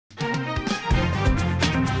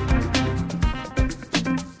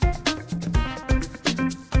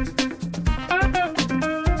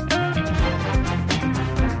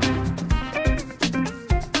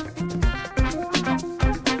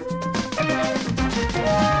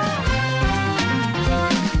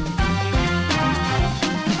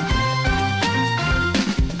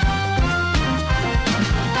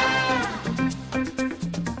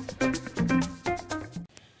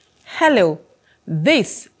Hello,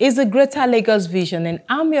 this is the Greater Lagos Vision and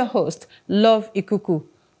I'm your host, Love Ikuku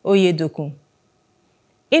Oyedokun.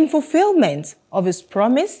 In fulfillment of his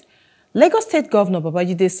promise, Lagos State Governor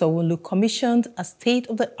Babajide Sanwo-Olu commissioned a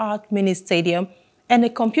state-of-the-art mini stadium and a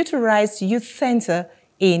computerized youth center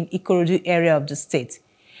in Ikorodu area of the state.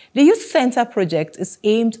 The youth center project is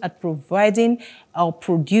aimed at providing or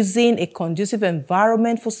producing a conducive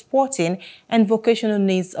environment for sporting and vocational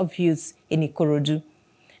needs of youths in Ikorodu.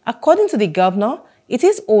 According to the governor, it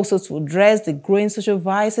is also to address the growing social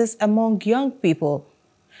vices among young people.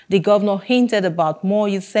 The governor hinted about more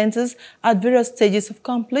youth centers at various stages of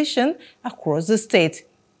completion across the state,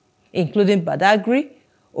 including Badagry,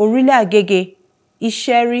 Orile-Agege,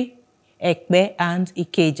 Isheri, Ekpe, and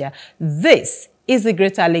Ikeja. This is the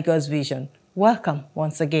Greater Lagos Vision. Welcome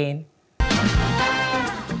once again.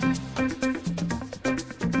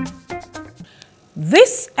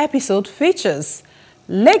 This episode features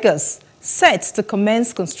Lagos set to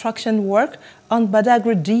commence construction work on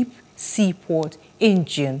Badagry Deep Seaport in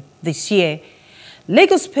June this year.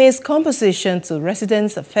 Lagos pays compensation to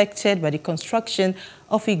residents affected by the construction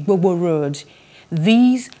of Igbogbo Road.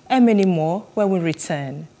 These and many more when we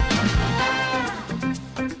return.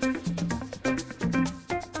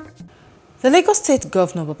 The Lagos State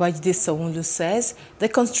Governor Babajide Sanwo-Olu says the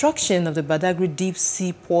construction of the Badagry Deep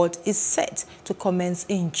Seaport is set to commence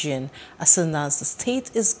in June as soon as the state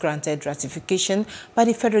is granted ratification by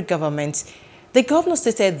the federal government. The governor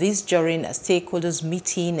stated this during a stakeholders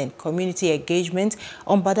meeting and community engagement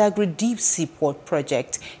on Badagry Deep Seaport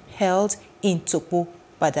project held in Topo,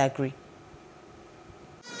 Badagry.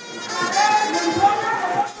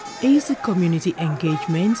 Is the community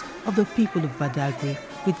engagement of the people of Badagry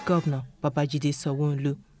with Governor Babajide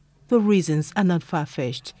Sanwo-Olu. The reasons are not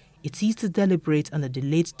far-fetched. It is to deliberate on the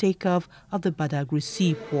delayed takeoff of the Badagry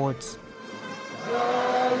seaport.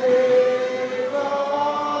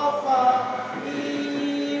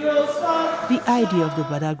 The idea of the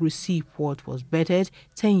Badagry seaport was bettered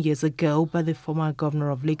 10 years ago by the former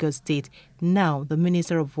governor of Lagos State, now the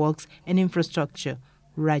Minister of Works and Infrastructure,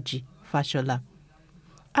 Raji Fashola.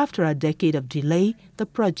 After a decade of delay, the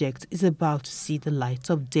project is about to see the light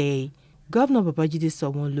of day. Governor Babajide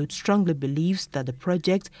Sanwo-Olu strongly believes that the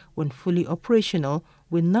project, when fully operational,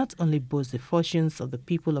 will not only boost the fortunes of the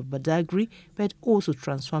people of Badagry, but also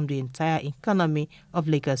transform the entire economy of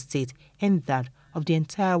Lagos State and that of the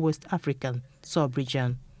entire West African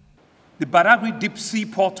sub-region. The Badagry Deep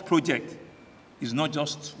Seaport project is not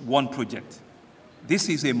just one project. This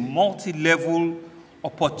is a multi-level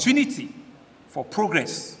opportunity for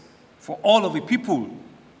progress for all of the people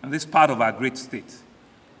in this part of our great state.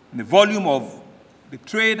 And the volume of the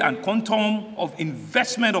trade and quantum of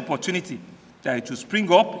investment opportunity that it will spring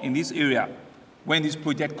up in this area when this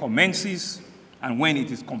project commences and when it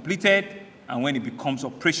is completed and when it becomes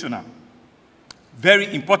operational.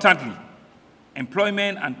 Very importantly,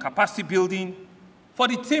 employment and capacity building for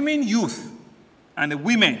the teeming youth and the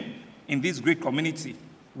women in this great community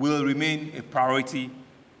will remain a priority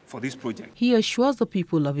for this project. He assures the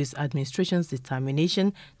people of his administration's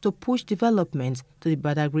determination to push development to the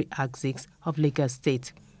Badagry axis of Lagos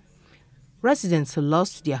State. Residents who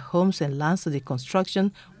lost their homes and lands to the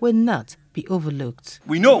construction will not be overlooked.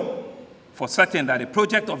 We know for certain that a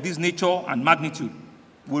project of this nature and magnitude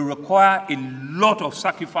will require a lot of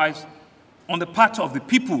sacrifice on the part of the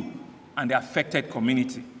people and the affected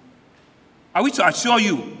community. I wish to assure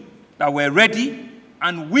you that we're ready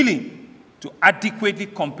and willing to adequately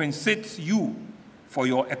compensate you for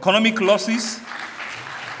your economic losses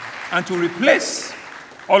and to replace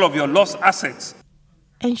all of your lost assets.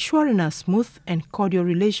 Ensuring a smooth and cordial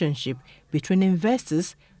relationship between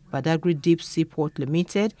investors, Badagry Deep Seaport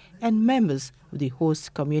Limited, and members of the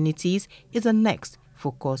host communities is the next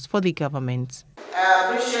focus for the government. I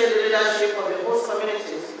appreciate the leadership of the host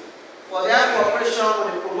communities for their cooperation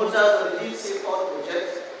with the promoters of the Deep Seaport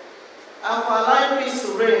project and for allowing peace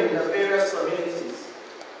to reign in the various communities.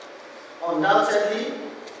 Undoubtedly,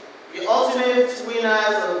 the ultimate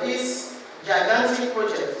winners of this gigantic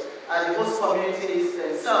project are the host communities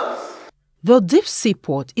themselves. The Deep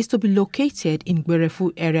Seaport is to be located in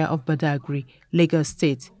Gberefu area of Badagry, Lagos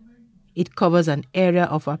State. It covers an area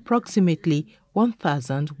of approximately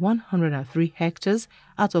 1,103 hectares,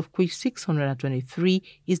 out of which 623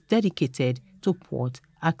 is dedicated to port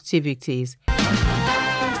activities.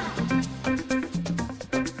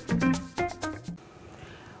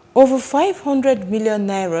 Over 500 million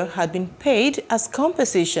naira had been paid as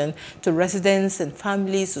compensation to residents and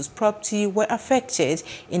families whose property were affected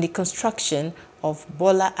in the construction of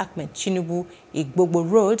Bola Ahmed Tinubu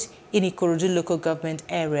Igbogbo Road in Ikorodu local government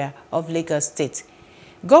area of Lagos State.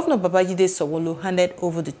 Governor Babajide Sanwo-Olu handed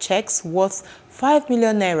over the checks worth 5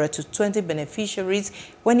 million naira to 20 beneficiaries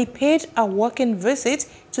when he paid a walking visit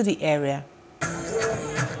to the area.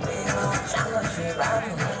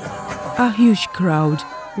 A huge crowd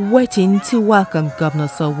waiting to welcome Governor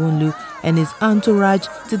Sanwo-Olu and his entourage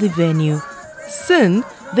to the venue. Soon,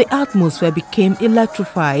 the atmosphere became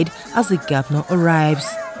electrified as the governor arrives.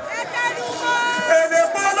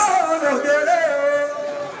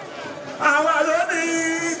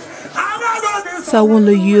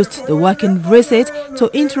 Sanwo-Olu used the walking visit to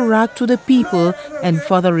interact with the people and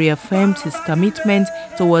further reaffirmed his commitment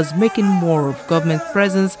towards making more of government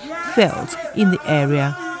presence felt in the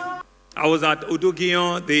area. I was at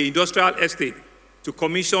Odogion, the industrial estate, to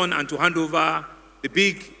commission and to hand over the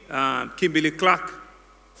big Kimberly-Clark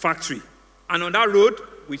factory. And on that road,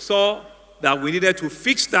 we saw that we needed to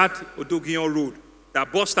fix that Odogion road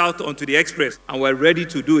that burst out onto the express, and we're ready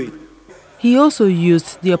to do it. He also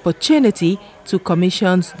used the opportunity to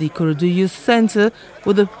commission the Ikorodu Youth Center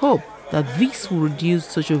with the hope that this will reduce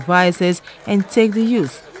social vices and take the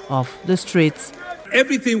youth off the streets.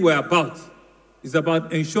 Everything we're about is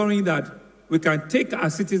about ensuring that we can take our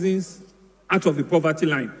citizens out of the poverty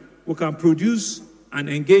line. We can produce and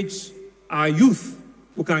engage our youth.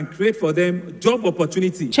 We can create for them job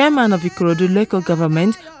opportunity. Chairman of Ikorodu local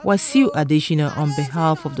government, Wasiu Adesina, on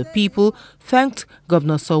behalf of the people, thanked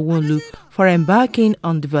Governor Sanwo-Olu for embarking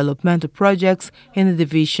on developmental projects in the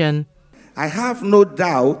division. I have no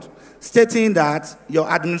doubt stating that your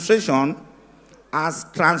administration has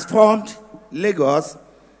transformed Lagos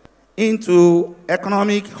into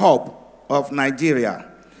economic hub of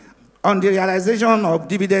Nigeria. On the realization of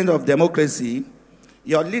dividend of democracy,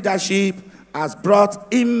 your leadership has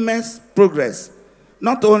brought immense progress,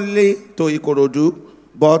 not only to Ikorodu,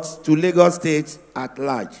 but to Lagos State at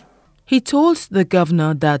large. He told the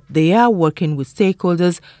governor that they are working with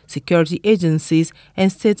stakeholders, security agencies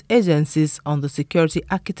and state agencies on the security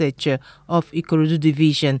architecture of Ikorodu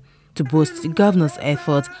Division to boost the governor's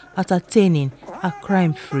effort at attaining a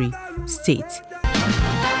crime-free state.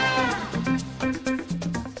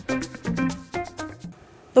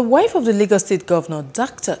 The wife of the Lagos State Governor,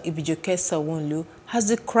 Dr. Ibijoke Sanwo-Olu, has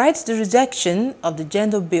decried the rejection of the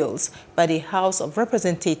gender bills by the House of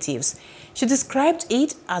Representatives. She described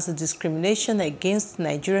it as a discrimination against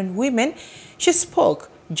Nigerian women. She spoke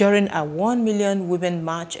during a 1 Million Women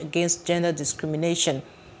March against gender discrimination.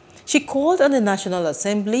 She called on the National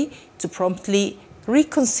Assembly to promptly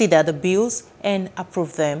reconsider the bills and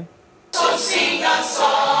approve them. So sing a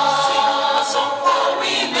song for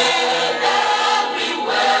women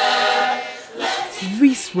everywhere.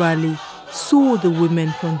 This rally saw the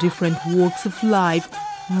women from different walks of life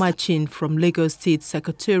marching from Lagos State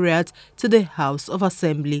Secretariat to the House of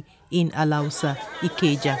Assembly in Alausa,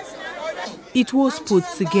 Ikeja. It was put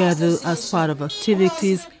together as part of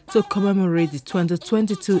activities to commemorate the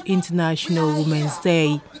 2022 International Women's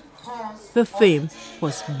Day. The theme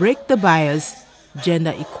was Break the Bias,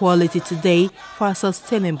 Gender Equality Today for a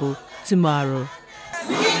Sustainable Tomorrow.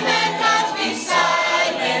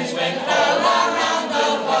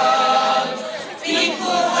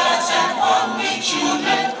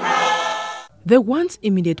 They want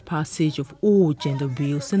immediate passage of all gender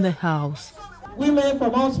bills in the House. Women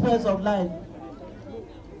from all spheres of life,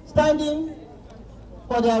 standing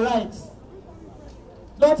for their rights,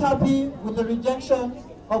 not happy with the rejection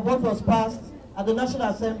of what was passed at the National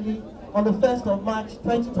Assembly on the 1st of March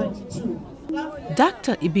 2022.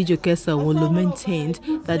 Dr. Ibijoke Sanwo-Olu maintained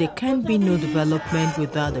that there can be no development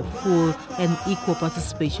without the full and equal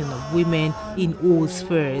participation of women in all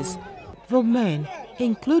spheres. The men,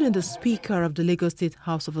 including the Speaker of the Lagos State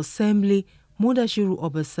House of Assembly, Mudashiru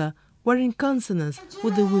Obasa, were in consonance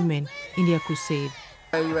with the women in their crusade.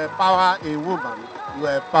 You empower a woman, you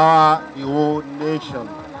empower the whole nation.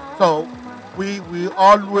 So we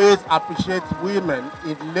always appreciate women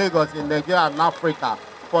in Lagos, in Nigeria and Africa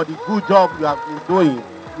for the good job you have been doing.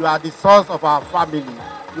 You are the source of our family.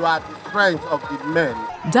 You are the strength of the men.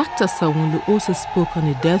 Dr. Sanwo-Olu also spoke on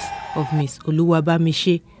the death of Miss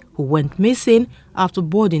Oluwabamiche, who went missing after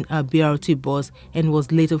boarding a BRT bus and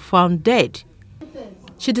was later found dead.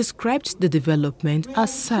 She described the development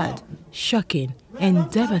as sad, shocking,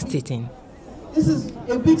 and devastating. This is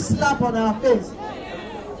a big slap on our face.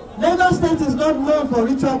 Lagos State is not known for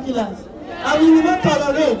ritual killers, and we will not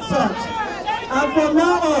tolerate such. And from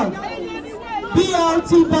now on,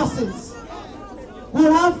 BRT buses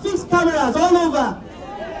will have fixed cameras all over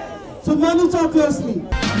to monitor closely.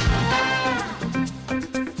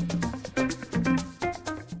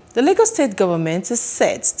 The Lagos State government is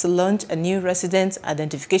set to launch a new resident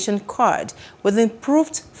identification card with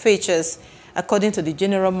improved features. According to the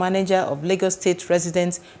General Manager of Lagos State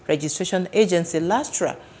Residents Registration Agency,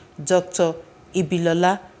 LASTRA, Dr.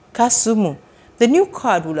 Ibilola Kasumu, the new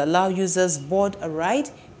card will allow users board a ride,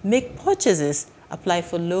 make purchases, apply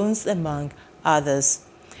for loans, among others.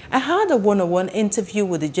 I had a one-on-one interview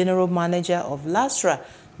with the General Manager of LASTRA,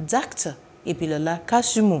 Dr. Ibilola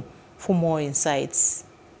Kasumu, for more insights.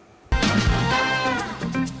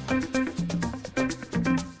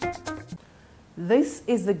 This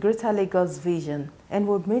is the Greater Lagos Vision, and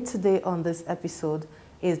with me today on this episode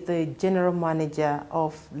is the General Manager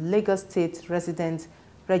of Lagos State Resident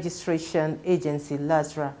Registration Agency,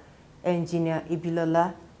 LASTRA, Engineer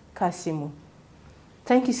Ibilola Kasumu.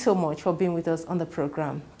 Thank you so much for being with us on the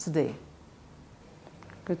program today.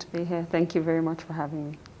 Good to be here. Thank you very much for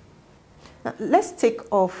having me. Now, let's take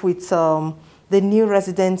off with the new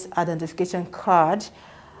resident identification card.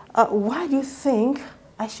 Why do you think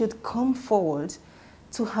I should come forward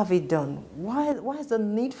to have it done? Why is the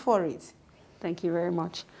need for it? Thank you very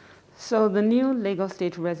much. So the new Lagos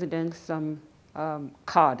State Residence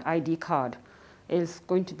card, ID card, is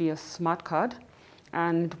going to be a smart card.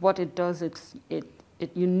 And what it does, it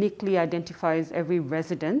uniquely identifies every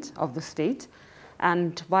resident of the state.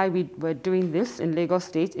 And why we're doing this in Lagos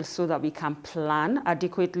State is so that we can plan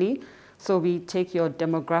adequately. So we take your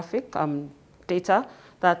demographic data,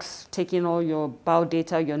 that's taking all your bio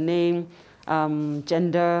data, your name,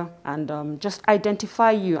 gender, and just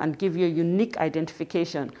identify you and give you a unique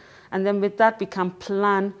identification. And then with that, we can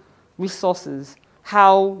plan resources,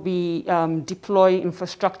 how we deploy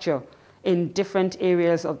infrastructure in different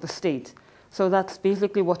areas of the state. So that's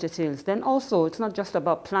basically what it is. Then also, it's not just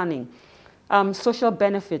about planning. Social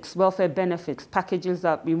benefits, welfare benefits, packages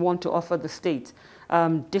that we want to offer the state,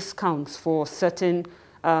 discounts for certain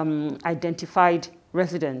identified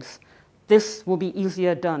residents. This will be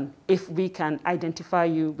easier done if we can identify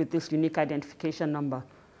you with this unique identification number.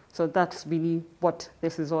 So that's really what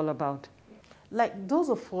this is all about. Like those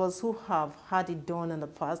of us who have had it done in the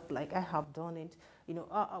past, like I have done it,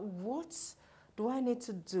 what do I need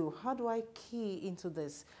to do? How do I key into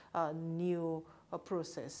this new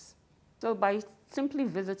process? So by simply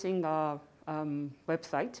visiting our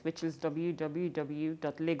website, which is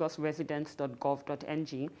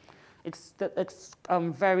www.lagosresidents.gov.ng, it's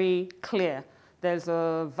very clear. There's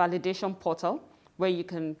a validation portal where you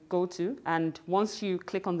can go to, and once you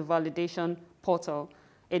click on the validation portal,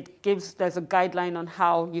 there's a guideline on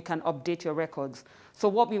how you can update your records. So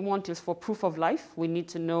what we want is for proof of life, we need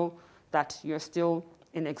to know that you're still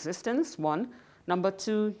in existence, one. Number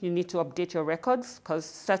two, you need to update your records because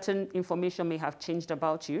certain information may have changed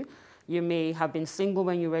about you. You may have been single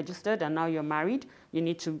when you registered and now you're married. You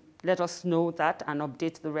need to let us know that and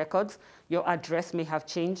update the records. Your address may have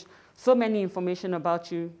changed. So many information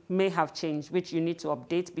about you may have changed, which you need to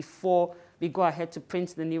update before we go ahead to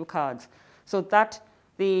print the new cards. So that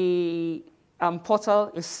the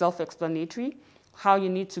portal is self-explanatory, how you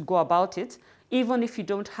need to go about it. Even if you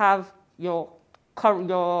don't have your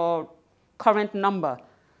current number,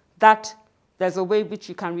 that there's a way which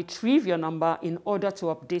you can retrieve your number in order to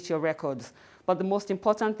update your records. But the most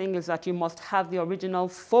important thing is that you must have the original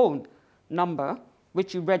phone number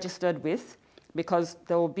which you registered with, because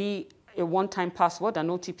there will be a one-time password, an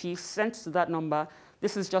OTP sent to that number.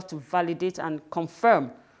 This is just to validate and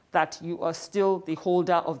confirm that you are still the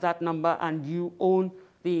holder of that number and you own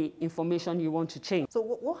the information you want to change. So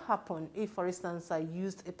what happened if, for instance, I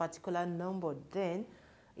used a particular number then,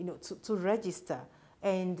 to register,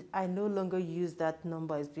 and I no longer use that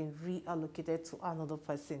number, it's been reallocated to another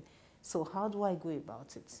person? So how do I go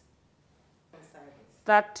about it?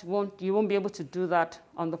 You won't be able to do that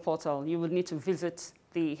on the portal. You will need to visit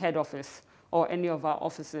the head office or any of our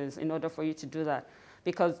offices in order for you to do that.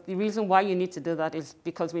 Because the reason why you need to do that is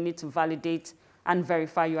because we need to validate and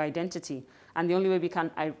verify your identity. And the only way we can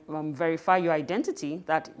verify your identity,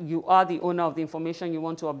 that you are the owner of the information you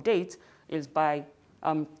want to update, is by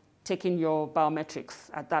taking your biometrics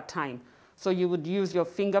at that time. So you would use your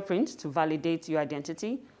fingerprint to validate your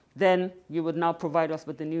identity. Then you would now provide us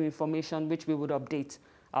with the new information which we would update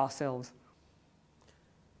ourselves.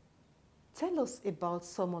 Tell us about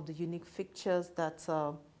some of the unique features that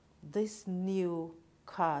this new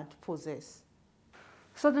card possesses.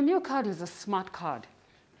 So the new card is a smart card.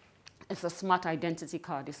 It's a smart identity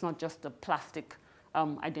card. It's not just a plastic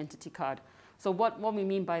identity card. So what we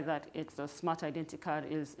mean by that, it's a smart identity card,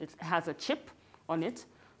 is it has a chip on it.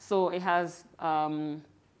 So it has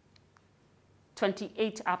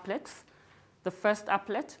 28 applets. The first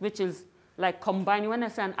applet, which is like combining, when I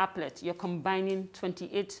say an applet, you're combining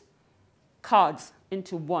 28 cards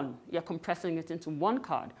into one. You're compressing it into one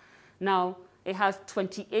card. Now, it has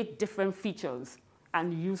 28 different features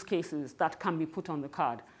and use cases that can be put on the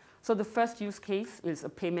card. So the first use case is a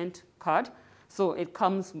payment card. So it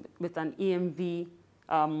comes with an EMV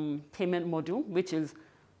payment module, which is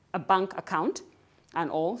a bank account and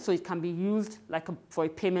all. So it can be used like for a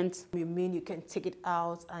payment. You mean you can take it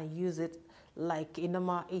out and use it like a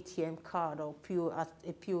normal ATM card or at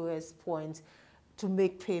a POS point to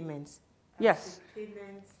make payments? Yes.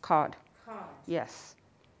 Payment card. Yes.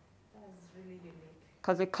 That's really unique.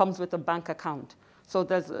 Because it comes with a bank account. So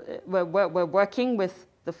we're working with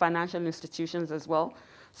the financial institutions as well.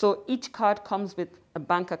 So each card comes with a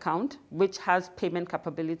bank account which has payment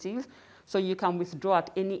capabilities. So you can withdraw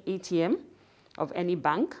at any ATM of any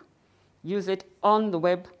bank, use it on the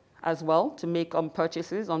web as well to make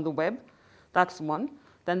purchases on the web. That's one.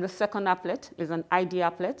 Then the second applet is an ID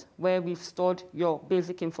applet where we've stored your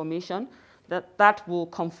basic information that will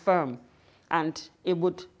confirm, and it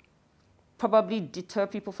would probably deter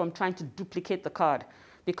people from trying to duplicate the card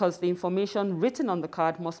because the information written on the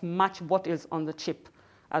card must match what is on the chip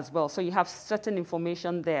as well. So you have certain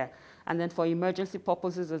information there. And then for emergency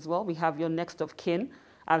purposes as well, we have your next of kin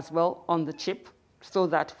as well on the chip, so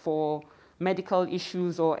that for medical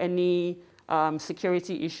issues or any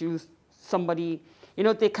security issues, somebody,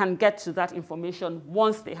 they can get to that information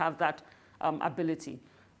once they have that ability.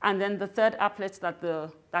 And then the third applet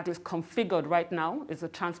that is configured right now is a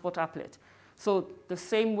transport applet. So the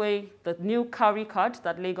same way the new carry card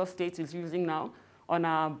that Lagos State is using now on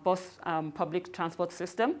our bus public transport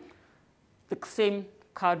system, the same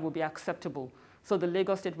card will be acceptable. So the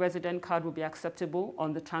Lagos State resident card will be acceptable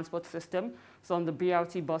on the transport system. So on the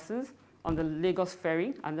BRT buses, on the Lagos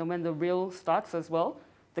ferry, and then when the rail starts as well,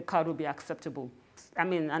 the card will be acceptable.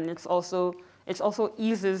 And it's also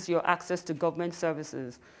eases your access to government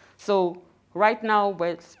services. So right now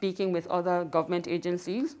we're speaking with other government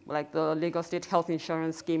agencies, like the Lagos State Health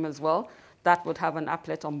Insurance Scheme as well, that would have an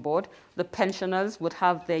applet on board. The pensioners would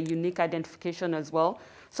have their unique identification as well.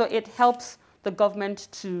 So it helps the government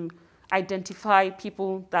to identify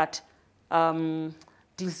people that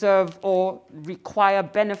deserve or require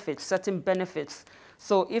benefits, certain benefits.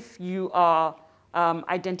 So if you are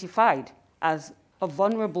identified as a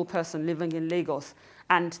vulnerable person living in Lagos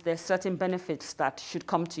and there's certain benefits that should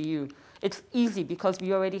come to you, it's easy because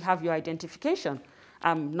we already have your identification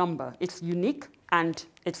number. It's unique and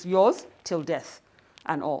it's yours till death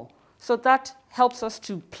and all. So that helps us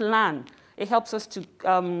to plan. It helps us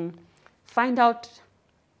to find out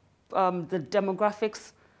the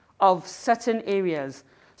demographics of certain areas,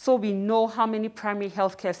 so we know how many primary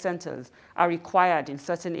healthcare centers are required in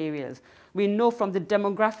certain areas. We know from the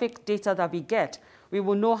demographic data that we get, we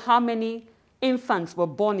will know how many infants were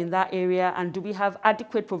born in that area, and do we have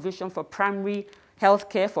adequate provision for primary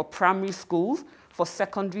healthcare, for primary schools, for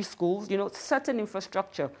secondary schools, certain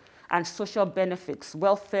infrastructure and social benefits,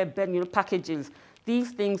 welfare packages.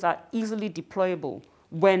 These things are easily deployable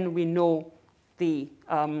when we know the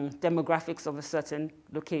demographics of a certain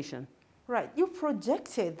location. Right. You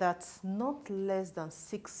projected that not less than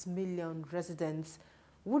 6 million residents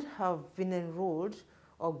would have been enrolled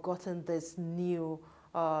or gotten this new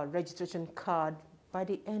registration card by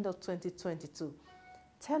the end of 2022.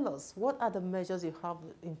 Tell us, what are the measures you have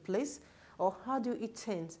in place, or how do you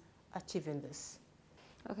intend achieving this?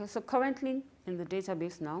 Okay, so currently in the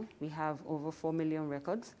database now, we have over 4 million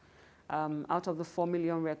records. Out of the 4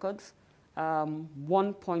 million records,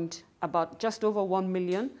 just over 1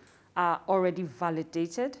 million are already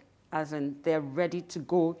validated, as in they're ready to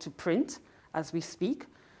go to print as we speak.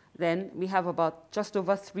 Then we have about just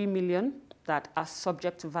over 3 million that are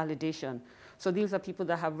subject to validation. So these are people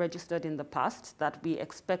that have registered in the past that we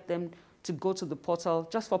expect them to go to the portal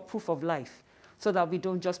just for proof of life, so that we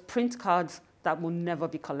don't just print cards that will never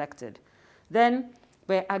be collected. Then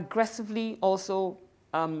we're aggressively also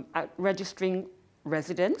registering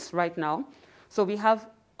residents right now. So we have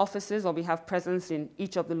offices, or we have presence in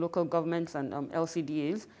each of the local governments and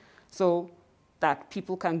LCDAs, so that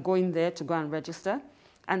people can go in there to go and register.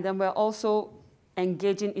 And then we're also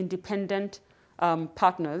engaging independent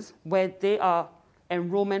partners, where they are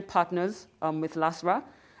enrollment partners with LASRA,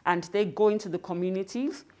 and they go into the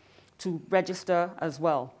communities to register as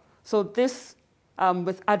well. So this,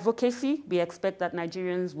 with advocacy, we expect that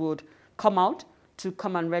Nigerians would come out to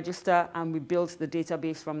come and register, and we build the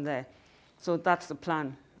database from there. So that's the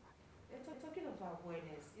plan. Talking about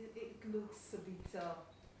awareness, it looks a bit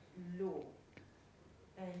low,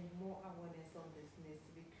 and more awareness on this needs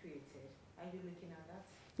to be created. Are you looking at that?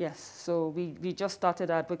 Yes, so we just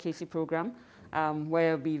started our advocacy program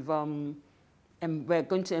where we're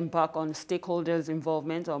going to embark on stakeholders'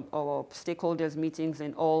 involvement or stakeholders' meetings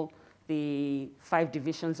in all the 5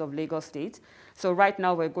 divisions of Lagos State. So right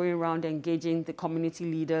now we're going around engaging the community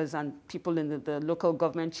leaders and people in the local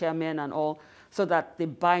government chairmen and all, so that they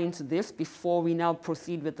buy into this before we now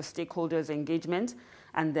proceed with the stakeholders engagement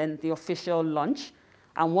and then the official launch.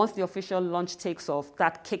 And once the official launch takes off,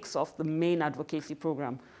 that kicks off the main advocacy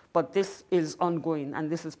program. But this is ongoing, and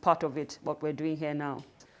this is part of it, what we're doing here now.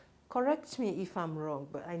 Correct me if I'm wrong,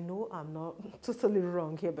 but I know I'm not totally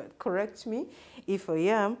wrong here, but correct me if I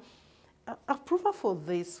am. Approval for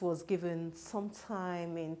this was given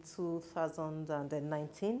sometime in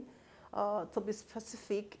 2019, to be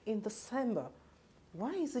specific, in December.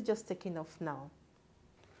 Why is it just taking off now?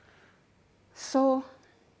 So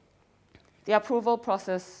the approval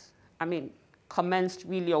process, commenced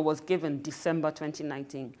really, or was given December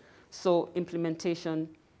 2019. So implementation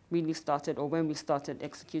really started, or when we started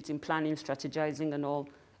executing, planning, strategizing and all,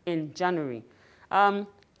 in January.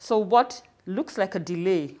 So what looks like a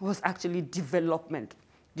delay was actually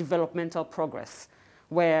developmental progress,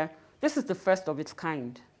 where this is the first of its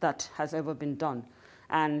kind that has ever been done.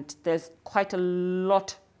 And there's quite a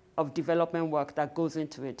lot of development work that goes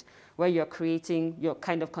into it, where you're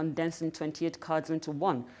kind of condensing 28 cards into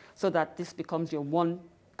one, so that this becomes your one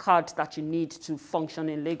card that you need to function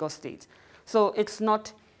in Lagos State. So it's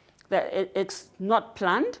not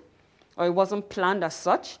planned, or it wasn't planned as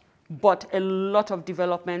such, but a lot of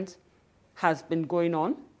development has been going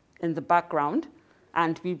on in the background,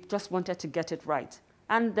 and we just wanted to get it right.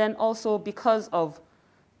 And then also because of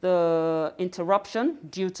the interruption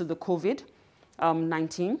due to the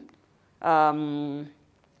COVID-19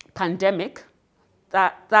 pandemic,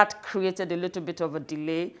 that created a little bit of a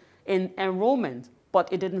delay in enrollment,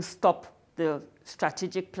 but it didn't stop the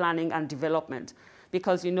strategic planning and development,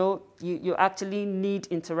 because you actually need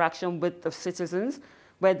interaction with the citizens,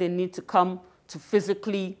 where they need to come to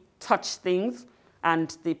physically touch things,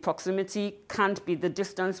 and the proximity can't be the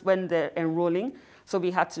distance when they're enrolling. So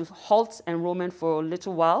we had to halt enrollment for a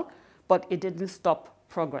little while, but it didn't stop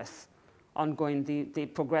progress ongoing, the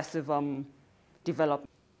progressive development.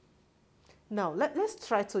 Now, let's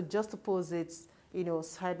try to juxtapose it,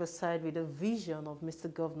 side by side with the vision of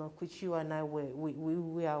Mr. Governor, which you and I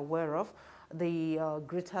we are aware of, the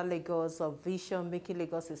Greater Lagos vision, making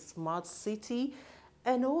Lagos a smart city,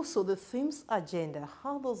 and also the themes agenda.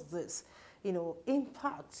 How does this,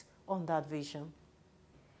 impact on that vision?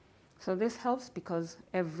 So this helps because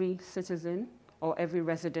every citizen or every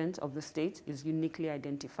resident of the state is uniquely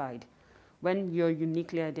identified. When you're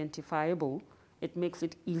uniquely identifiable, it makes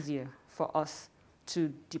it easier for us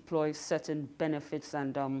to deploy certain benefits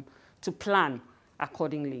and to plan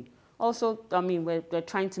accordingly. Also, we're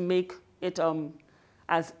trying to make it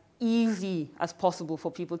as easy as possible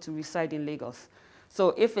for people to reside in Lagos.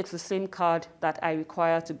 So if it's the same card that I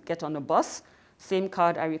require to get on a bus, same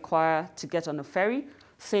card I require to get on a ferry,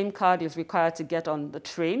 same card is required to get on the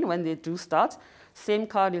train when they do start, same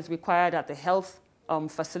card is required at the health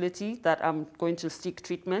facility that I'm going to seek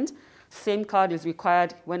treatment, same card is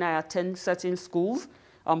required when I attend certain schools,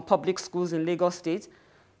 public schools in Lagos State,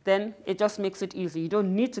 then it just makes it easy. You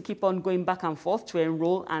don't need to keep on going back and forth to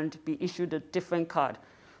enroll and be issued a different card.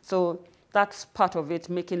 So that's part of it,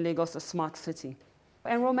 making Lagos a smart city.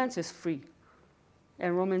 Enrollment is free.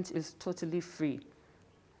 Enrollment is totally free.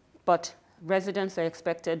 But residents are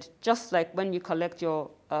expected, just like when you collect your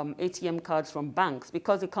ATM cards from banks,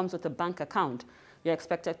 because it comes with a bank account, you're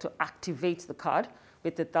expected to activate the card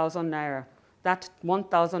with 1,000 naira. That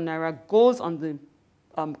 1,000 naira goes on the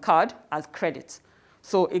card as credit.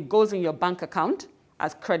 So it goes in your bank account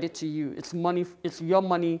as credit to you. It's money, it's your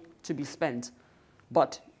money to be spent.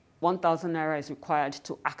 But 1,000 naira is required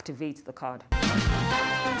to activate the card.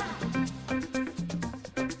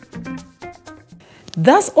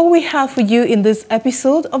 That's all we have for you in this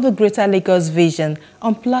episode of the Greater Lagos Vision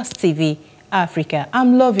on Plus TV Africa.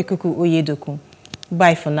 I'm Love Ikuku Oyedoku.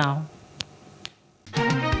 Bye for now.